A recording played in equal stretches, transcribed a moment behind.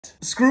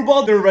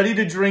Screwball, they're ready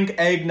to drink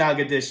eggnog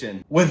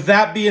edition. With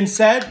that being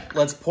said,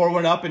 let's pour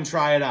one up and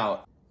try it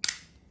out.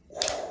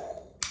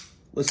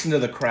 Listen to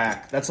the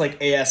crack. That's like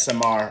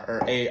ASMR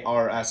or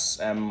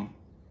ARSM.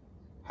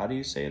 How do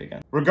you say it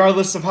again?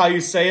 Regardless of how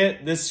you say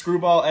it, this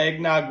Screwball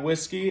eggnog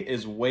whiskey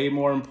is way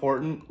more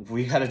important.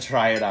 We gotta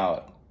try it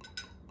out.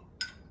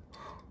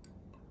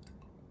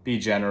 Be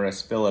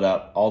generous, fill it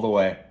up all the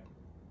way.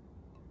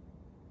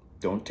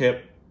 Don't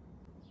tip.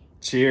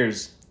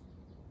 Cheers.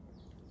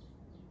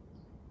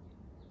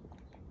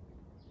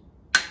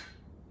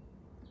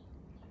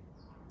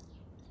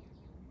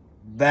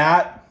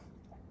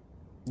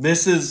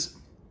 This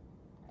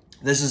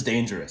is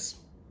dangerous.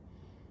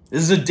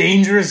 This is a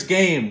dangerous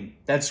game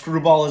that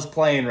Screwball is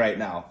playing right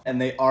now,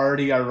 and they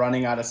already are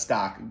running out of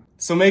stock.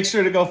 So make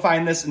sure to go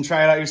find this and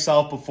try it out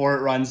yourself before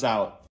it runs out.